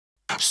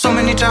So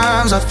many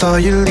times I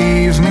thought you'd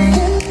leave me.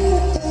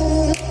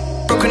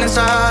 Broken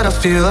inside, I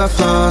feel I've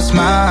lost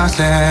my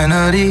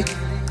sanity.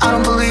 I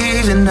don't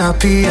believe in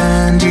happy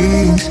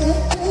endings.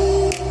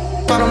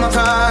 Bought on my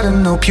pride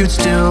and hope you'd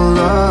still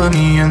love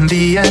me in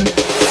the end.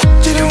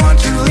 Didn't want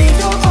to leave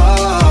your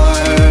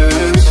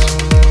arms,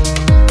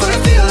 but I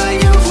feel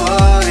like you've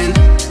won.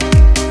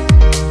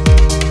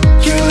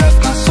 You left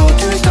my soul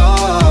to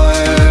starve.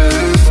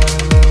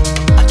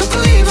 I don't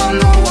believe I'm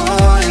the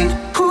one.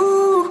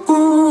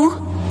 Ooh,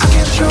 I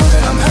can't show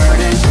that I'm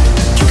hurting.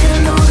 You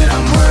can't know that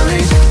I'm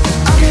worried.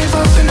 I gave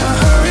up in a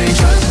hurry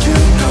just to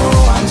know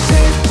I'm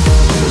safe.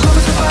 Love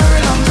is a fire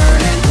and I'm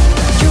burning.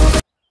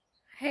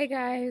 Hey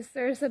guys,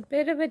 there's a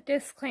bit of a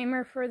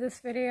disclaimer for this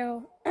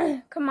video.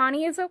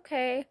 Kimanie is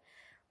okay.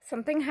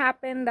 Something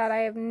happened that I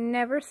have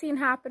never seen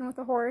happen with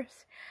a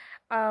horse.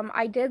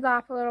 I did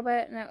laugh a little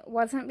bit, and it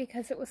wasn't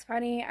because it was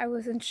funny. I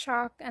was in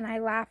shock, and I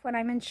laugh when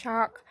I'm in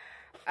shock.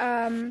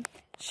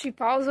 She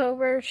falls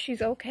over.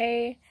 She's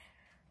okay.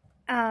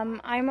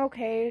 I'm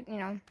okay. You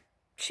know,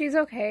 she's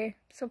okay.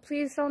 So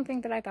please don't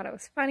think that I thought it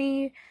was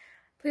funny.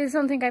 Please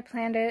don't think I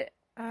planned it.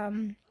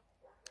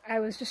 I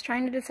was just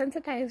trying to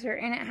desensitize her,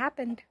 and it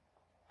happened.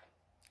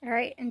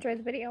 Alright, enjoy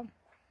the video.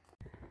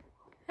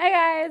 Hi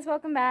guys,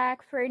 welcome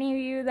back. For any of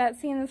you that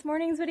seen this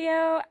morning's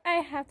video, I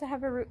have to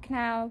have a root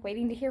canal,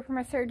 waiting to hear from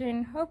a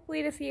surgeon,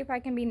 hopefully to see if I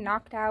can be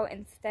knocked out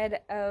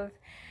instead of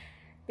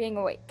being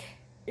awake.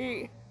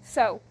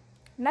 So,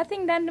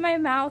 nothing done to my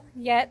mouth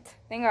yet,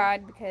 thank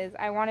God, because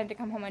I wanted to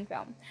come home and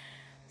film.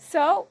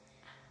 So,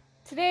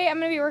 today I'm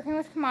going to be working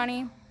with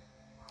Kimanie.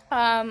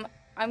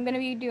 I'm going to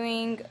be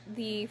doing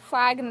the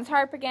flag and the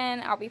tarp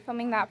again. I'll be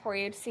filming that for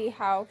you to see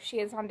how she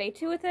is on day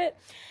 2 with it.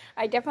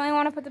 I definitely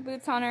want to put the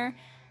boots on her.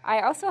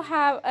 I also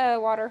have a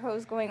water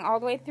hose going all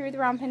the way through the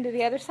round pen to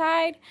the other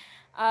side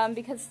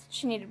because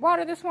she needed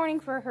water this morning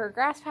for her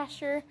grass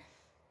pasture.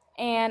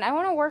 And I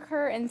want to work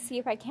her and see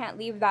if I can't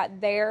leave that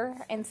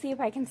there and see if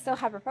I can still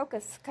have her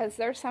focus, because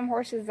there's some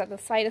horses that the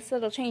slightest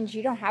little change,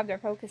 you don't have their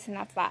focus, and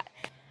that's that.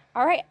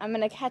 Alright, I'm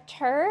going to catch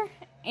her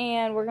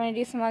and we're going to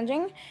do some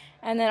lunging,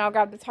 and then I'll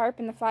grab the tarp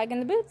and the flag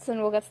and the boots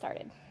and we'll get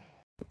started.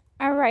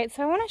 Alright,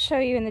 so I want to show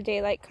you in the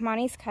daylight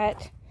Kimanie's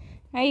cut.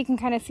 Now you can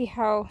kind of see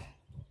how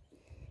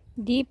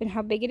deep and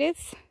how big it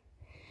is.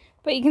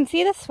 But you can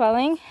see the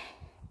swelling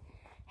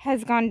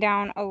has gone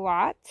down a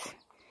lot.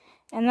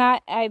 And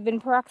that I've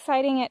been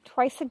peroxiding it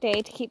twice a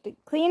day to keep it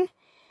clean.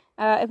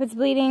 If it's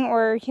bleeding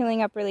or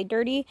healing up really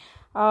dirty,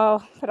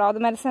 I'll put all the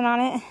medicine on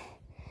it.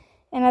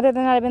 And other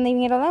than that, I've been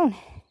leaving it alone.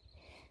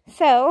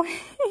 So,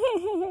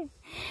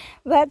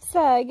 let's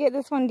get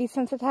this one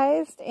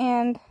desensitized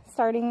and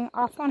starting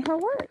off on her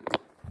work.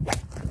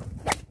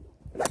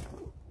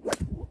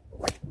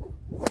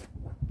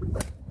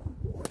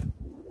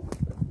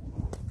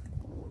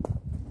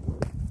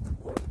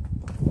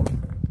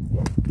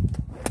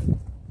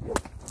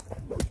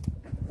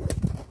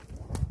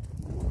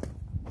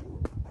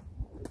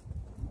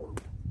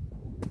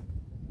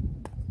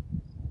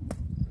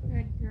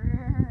 Good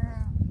girl.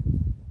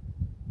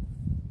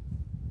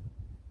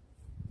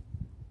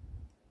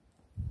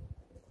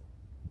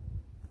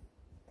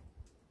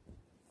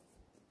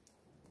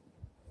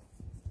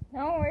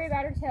 Don't worry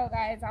about her tail,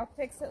 guys. I'll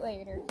fix it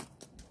later.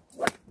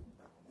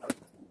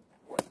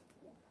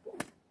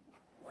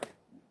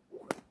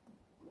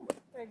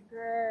 Good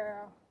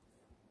girl.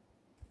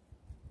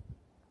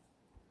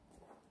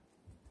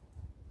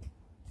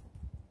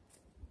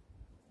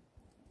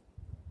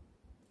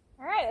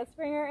 Alright, let's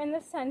bring her in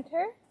the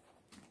center.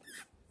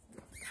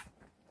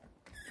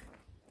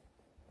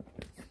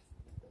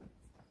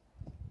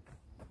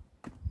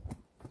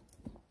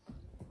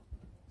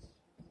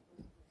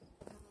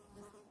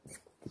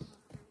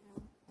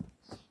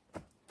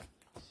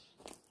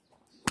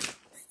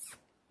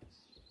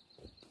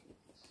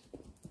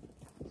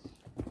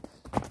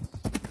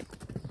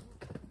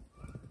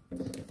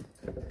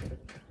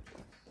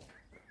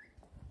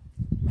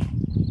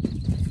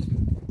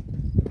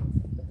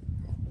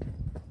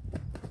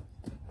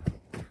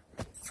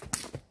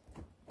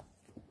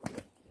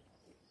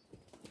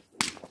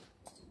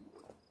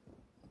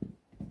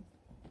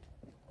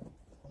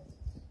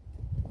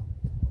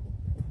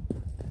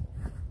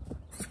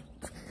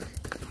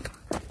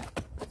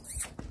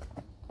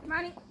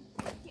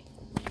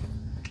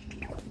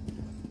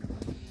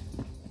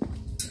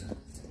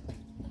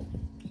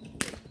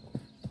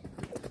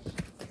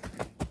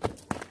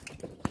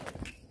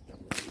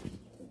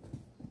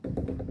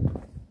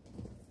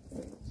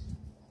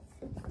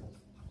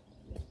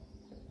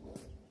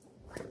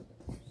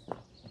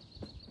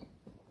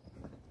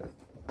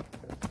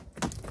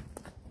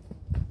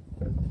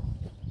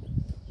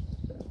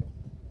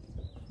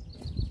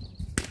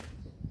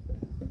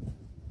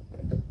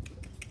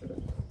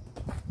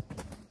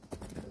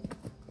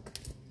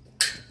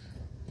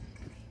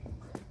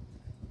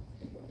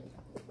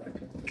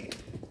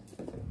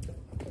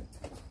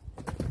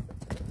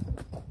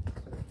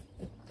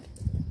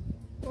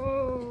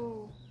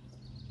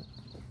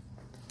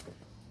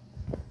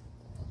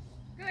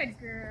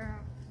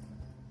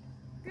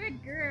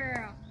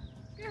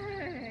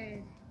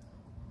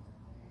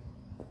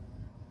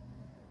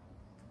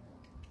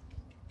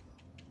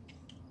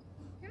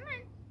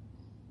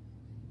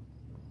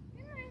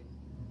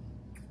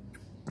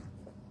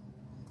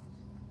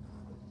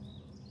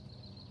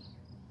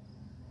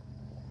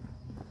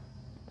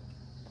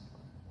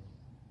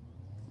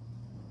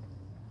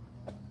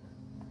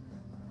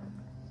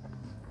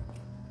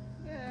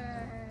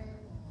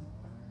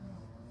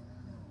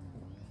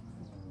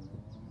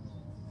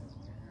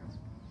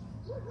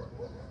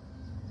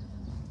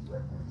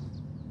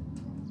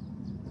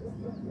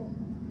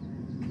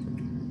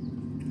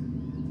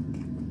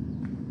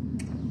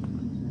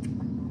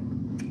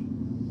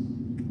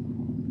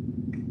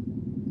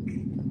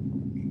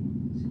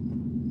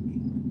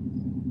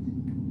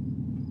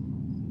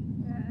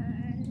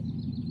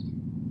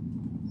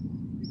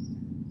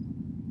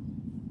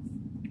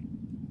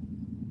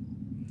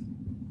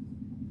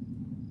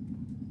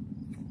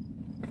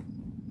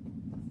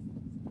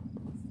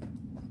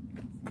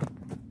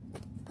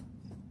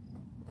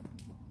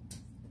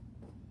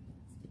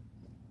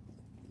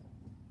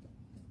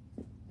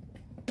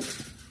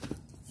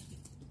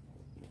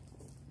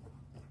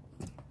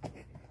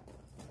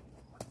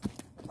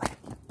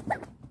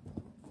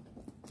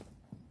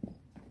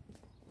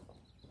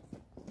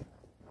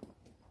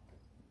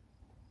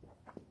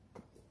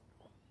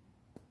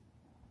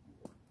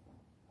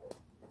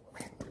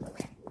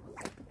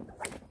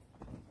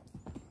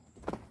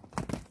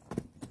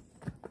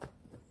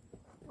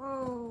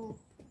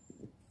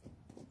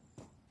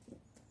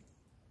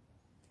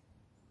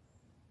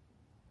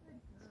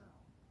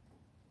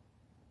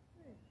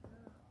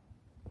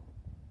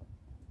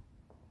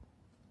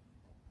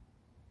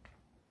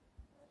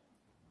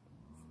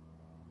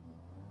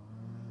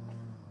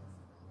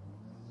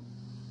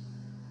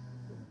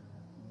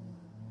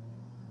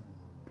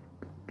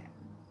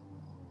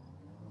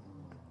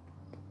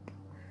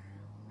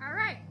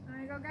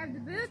 grab the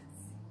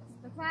boots,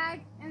 the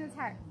flag, and the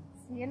tarp.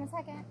 See you in a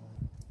second.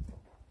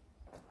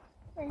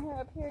 Bring her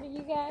up here to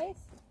you guys.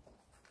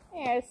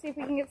 Yeah, let's see if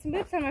we can get some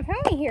boots on my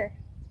pony here.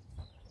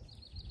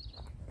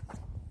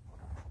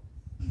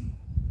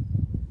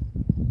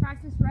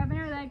 Practice rubbing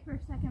her leg for a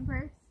second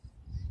first.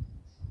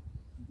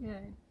 Good.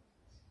 I'm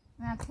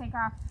gonna have to take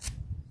off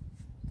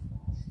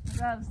my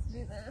gloves to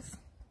do this.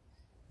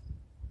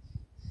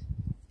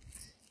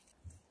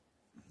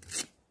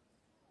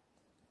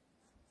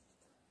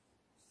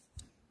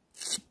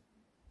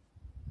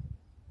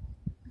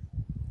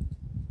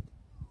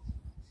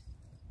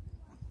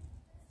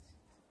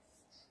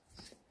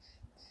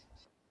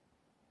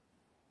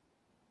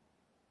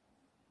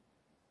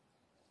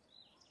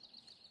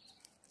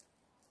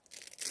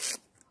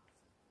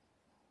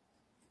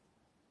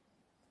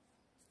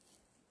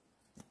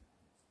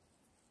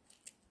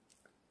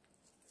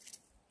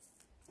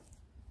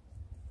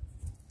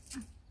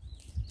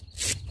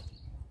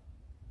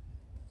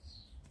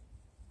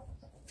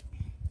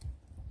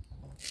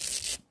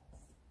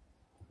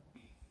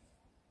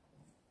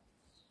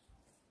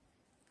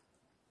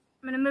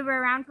 I'm going to move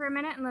her around for a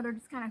minute and let her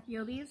just kind of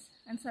feel these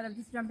instead of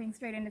just jumping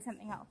straight into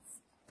something else.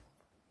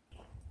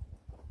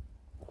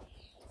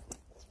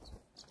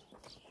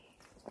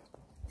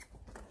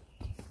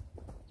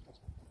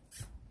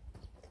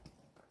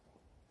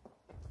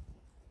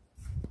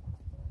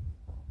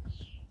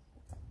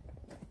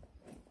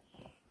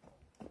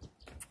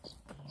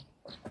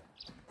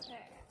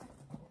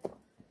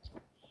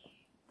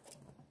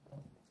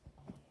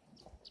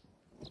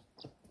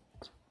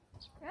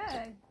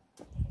 Good.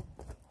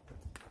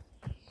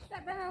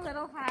 That's been a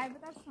little high,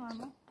 but that's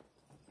normal.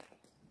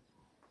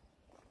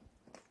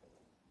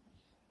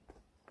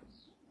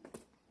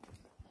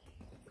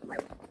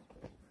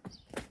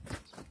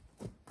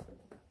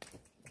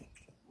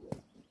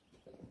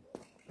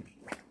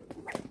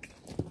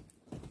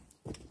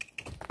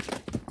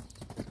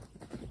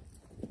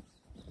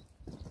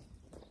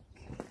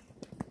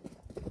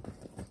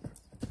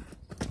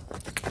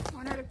 I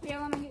want her to feel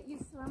them and get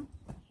used to them.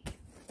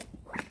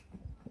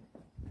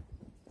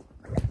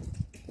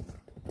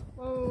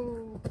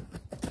 Whoa.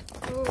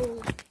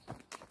 Whoa.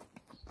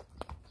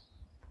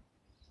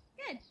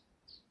 Good.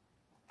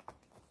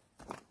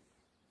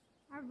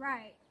 All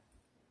right.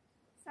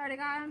 Starting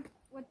on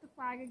with the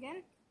flag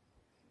again.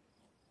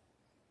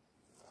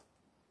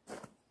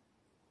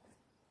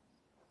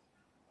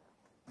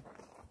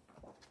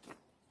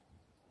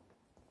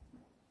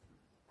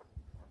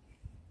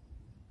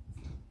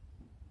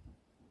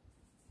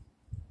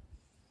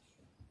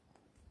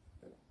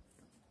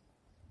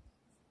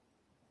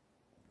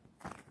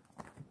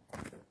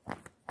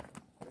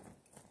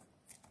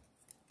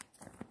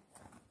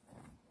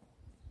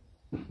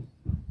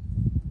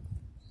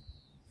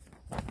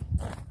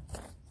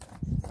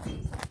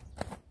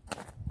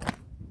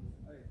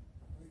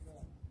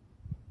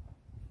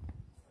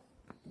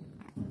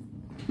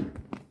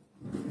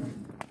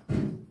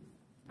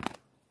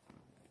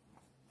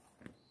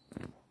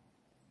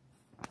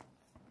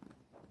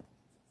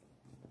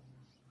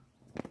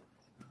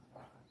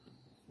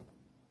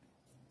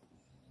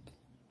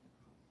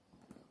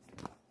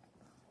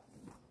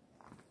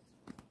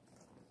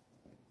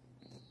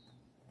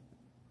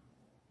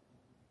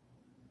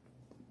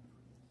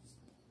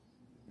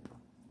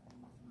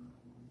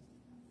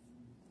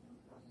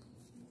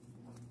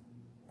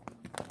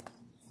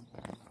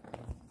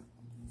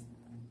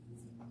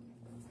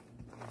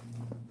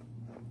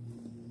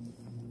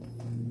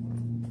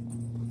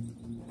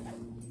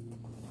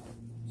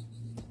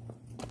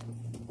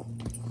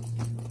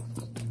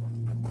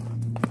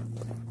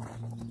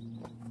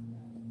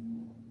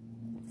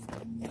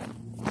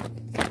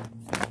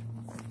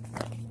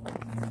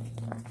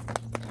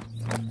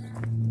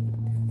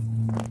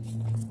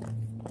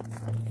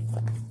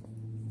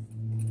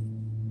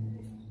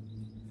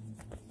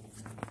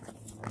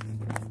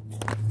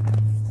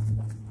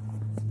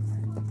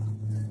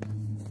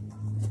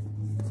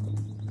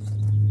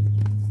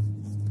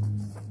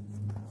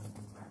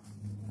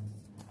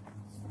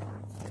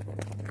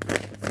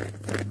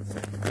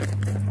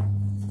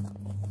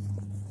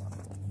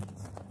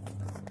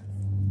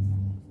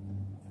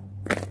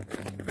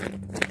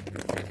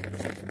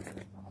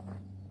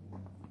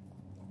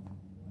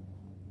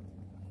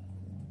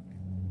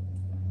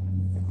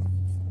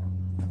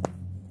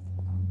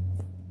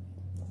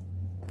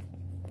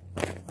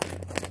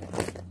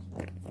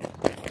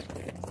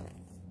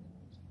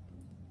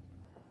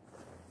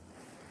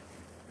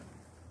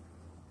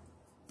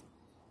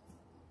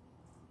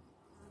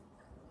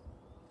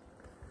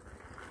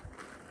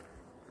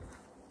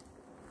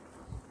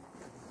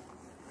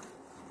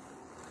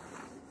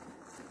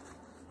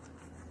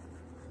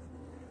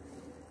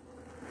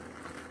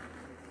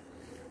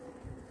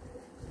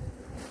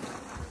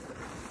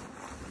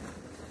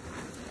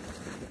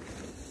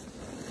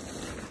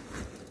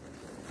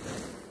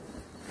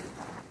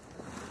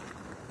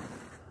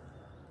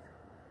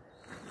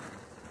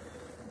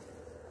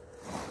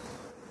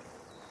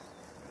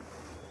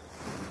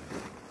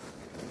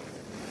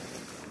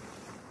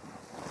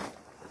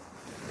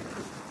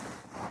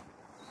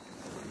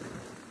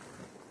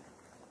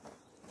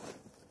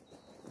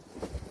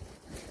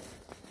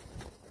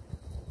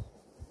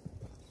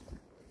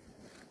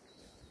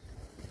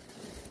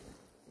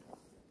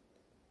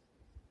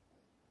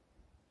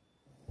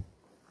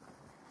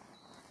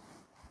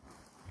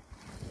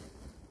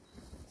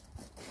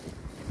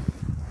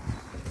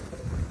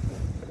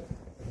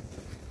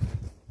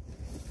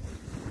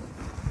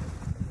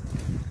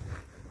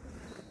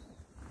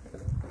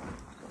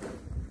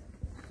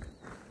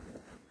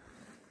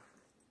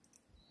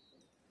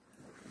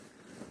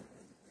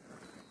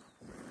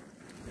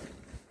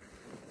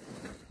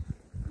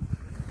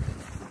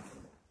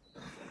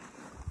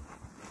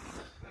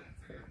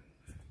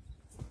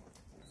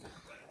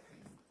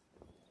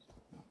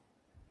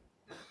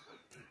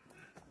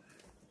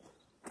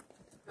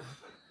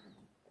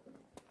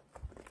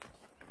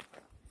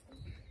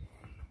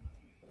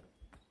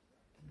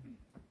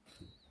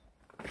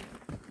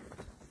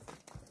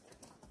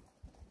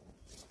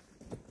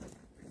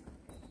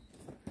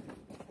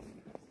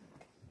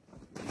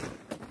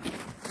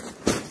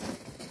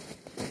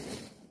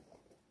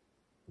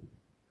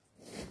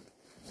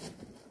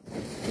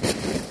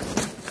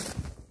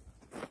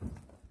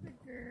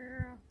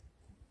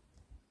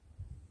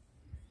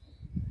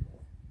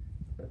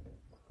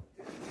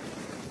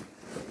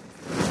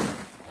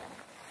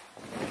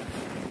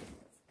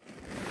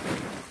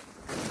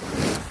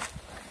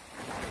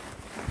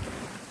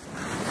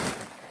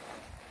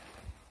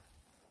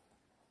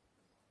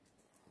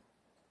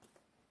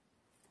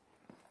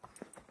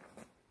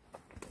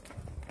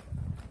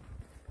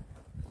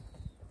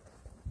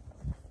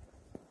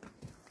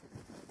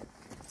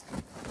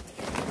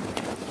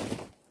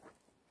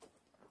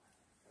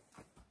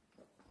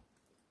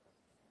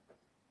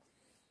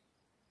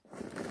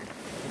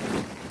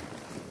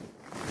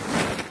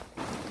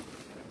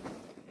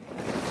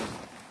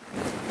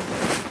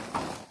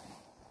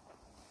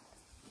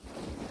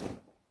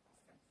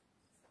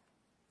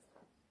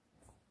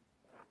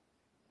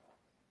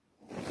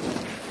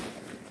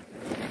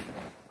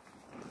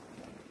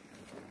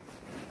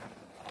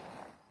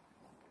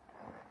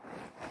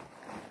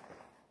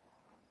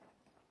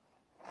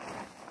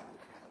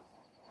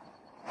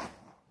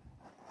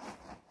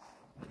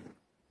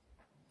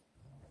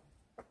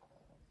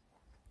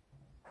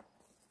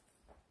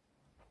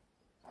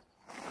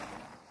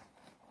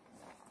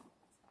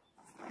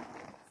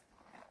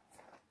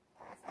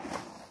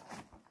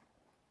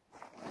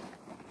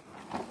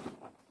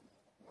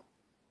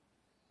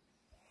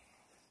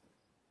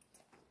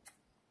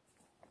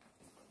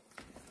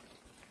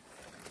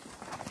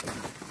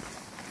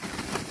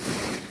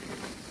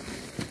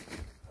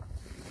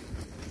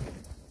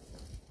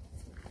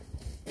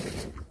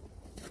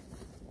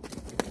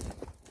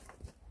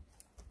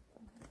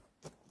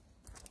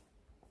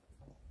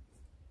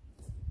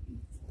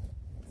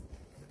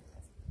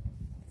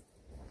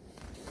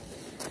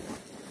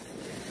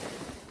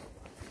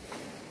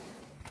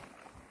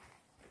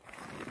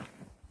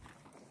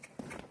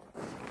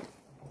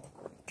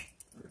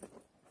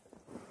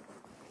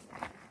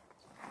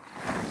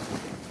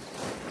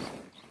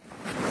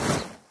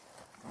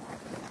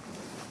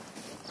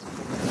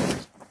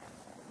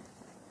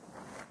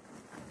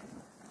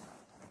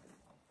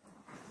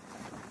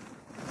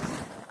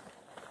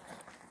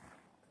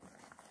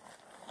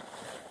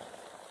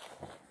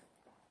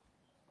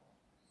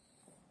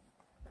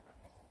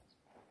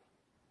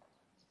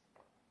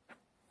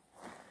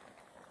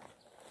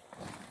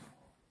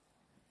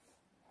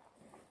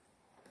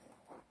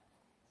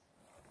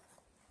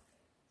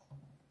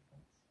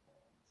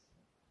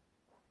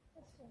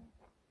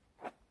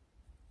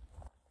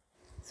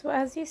 So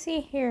as you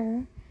see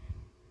here,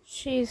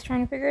 she's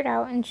trying to figure it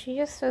out, and she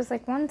just does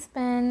like one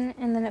spin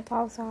and then it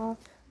falls off,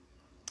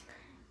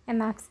 and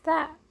that's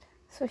that.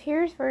 So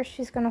here's where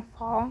she's gonna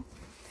fall.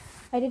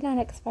 I did not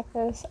expect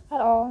this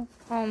at all.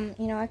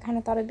 You know, I kind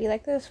of thought it'd be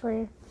like this,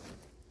 where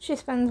she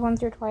spins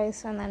once or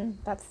twice and then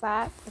that's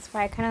that. That's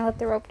why I kind of let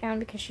the rope down,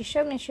 because she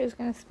showed me she was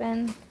gonna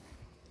spin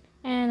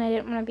and I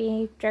didn't want to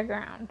be dragged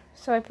around.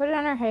 So I put it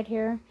on her head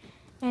here,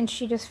 and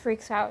she just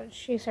freaks out.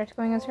 She starts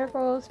going in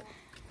circles,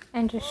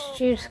 and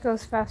she just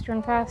goes faster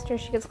and faster.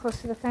 She gets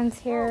close to the fence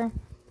here.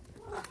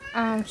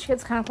 She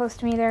gets kind of close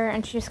to me there,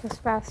 and she just goes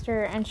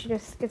faster, and she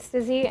just gets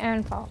dizzy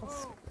and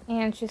falls.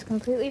 And she's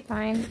completely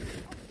fine.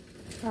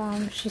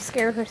 She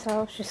scared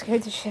herself. She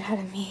scared the shit out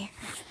of me.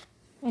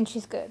 And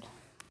she's good.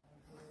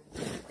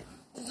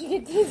 Did you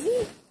get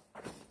dizzy?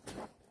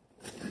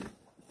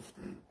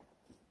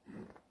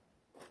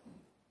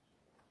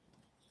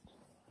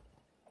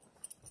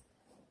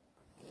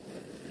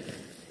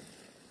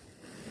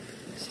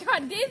 She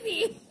got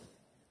dizzy.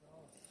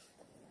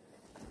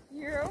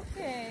 You're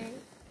okay.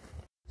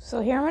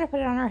 So here I'm going to put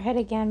it on her head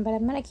again, but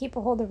I'm going to keep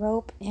a hold of the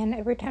rope, and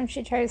every time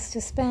she tries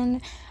to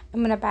spin,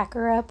 I'm going to back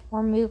her up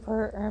or move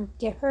her or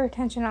get her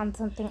attention on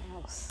something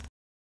else.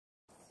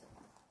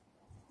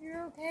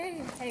 You're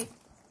okay. Hey,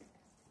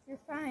 you're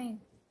fine.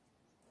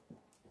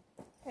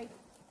 Hey.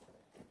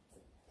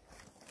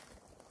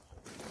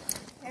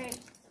 Hey.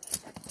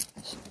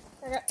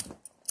 Back up.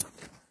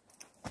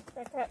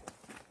 Back up.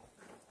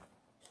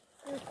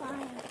 You're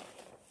fine.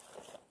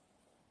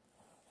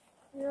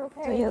 You're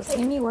okay. So you'll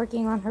see me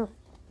working on her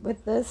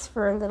with this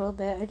for a little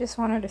bit. I just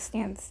want her to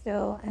stand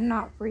still and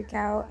not freak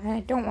out, and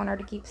I don't want her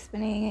to keep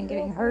spinning and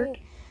getting hurt.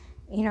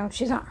 You know,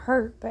 she's not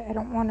hurt, but I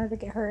don't want her to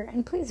get hurt.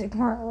 And please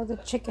ignore all the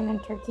chicken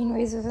and turkey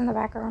noises in the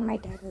background. My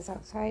dad is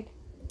outside.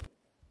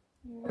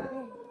 You're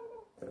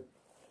okay.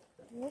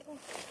 You're okay.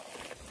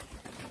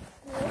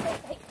 You're okay.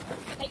 Hey,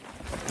 hey,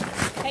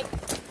 hey.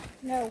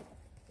 No.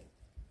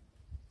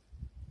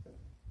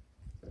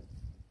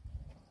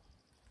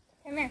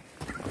 Come here.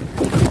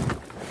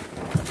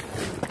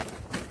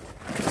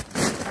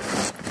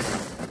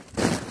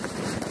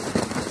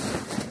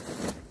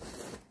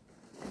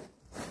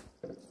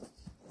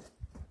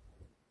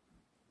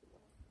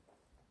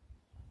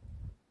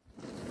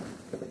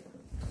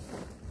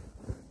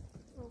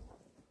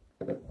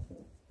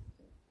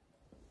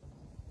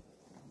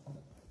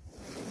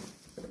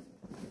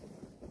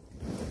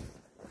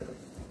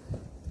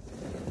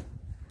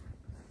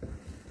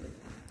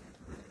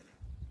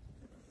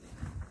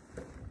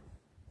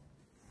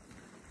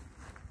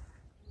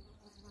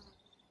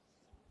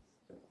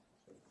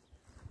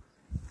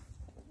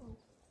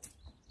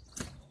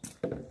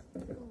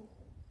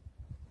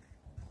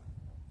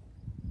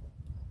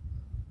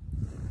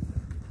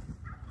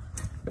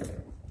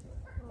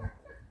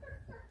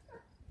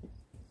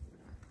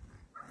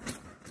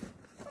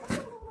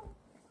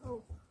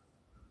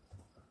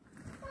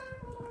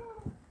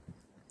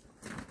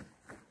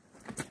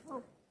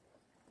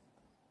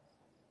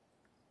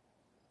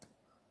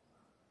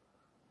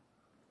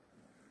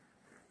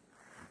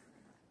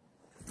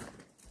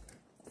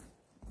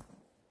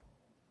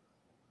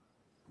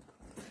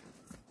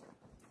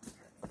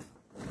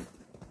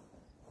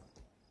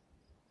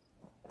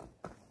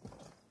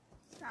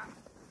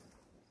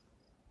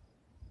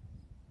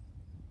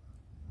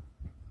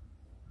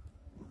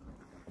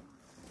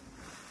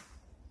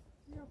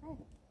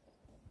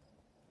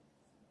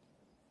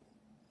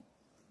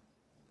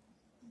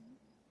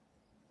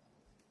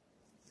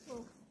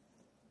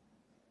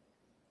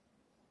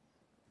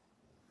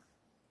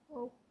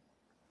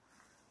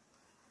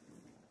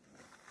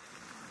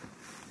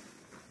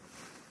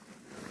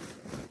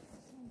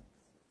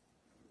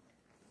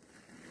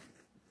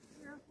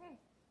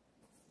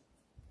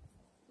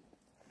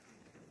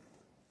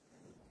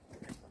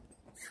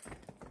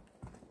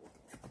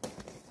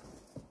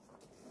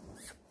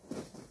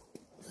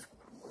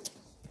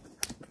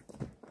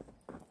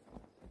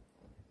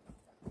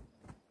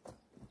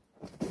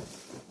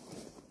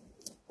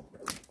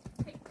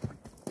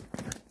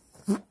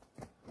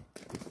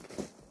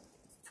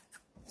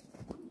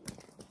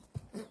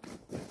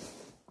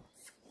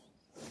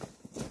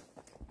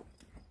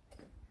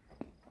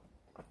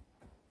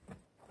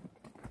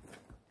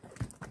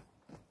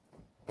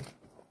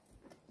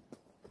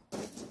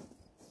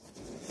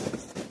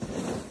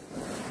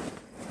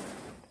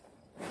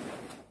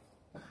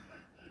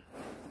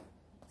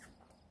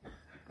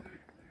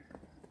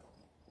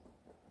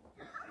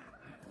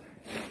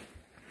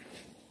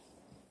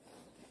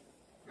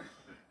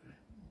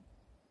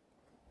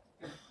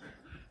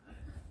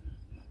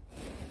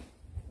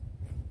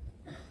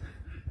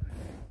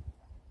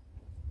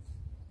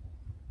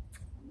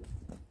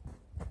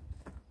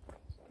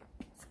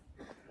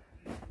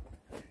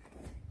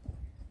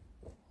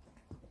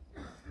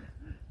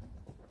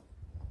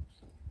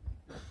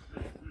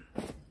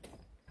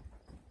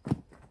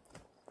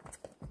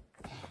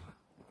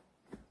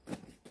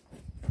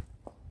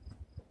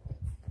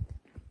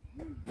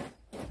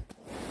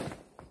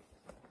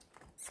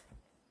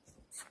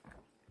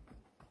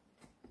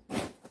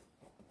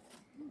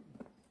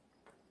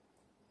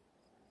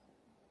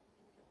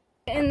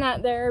 In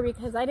that there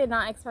because I did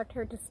not expect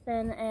her to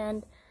spin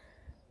and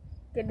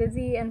get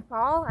dizzy and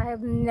fall. I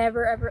have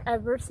never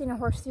ever seen a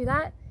horse do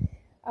that.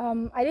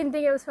 I didn't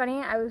think it was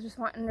funny. I was just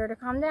wanting her to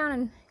calm down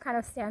and kind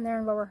of stand there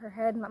and lower her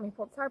head and let me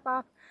pull the tarp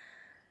off.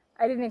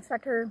 I didn't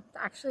expect her to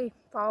actually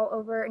fall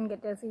over and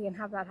get dizzy and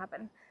have that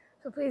happen.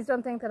 So please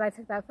don't think that I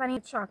took that funny.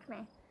 It shocked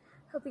me.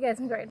 Hope you guys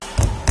enjoyed.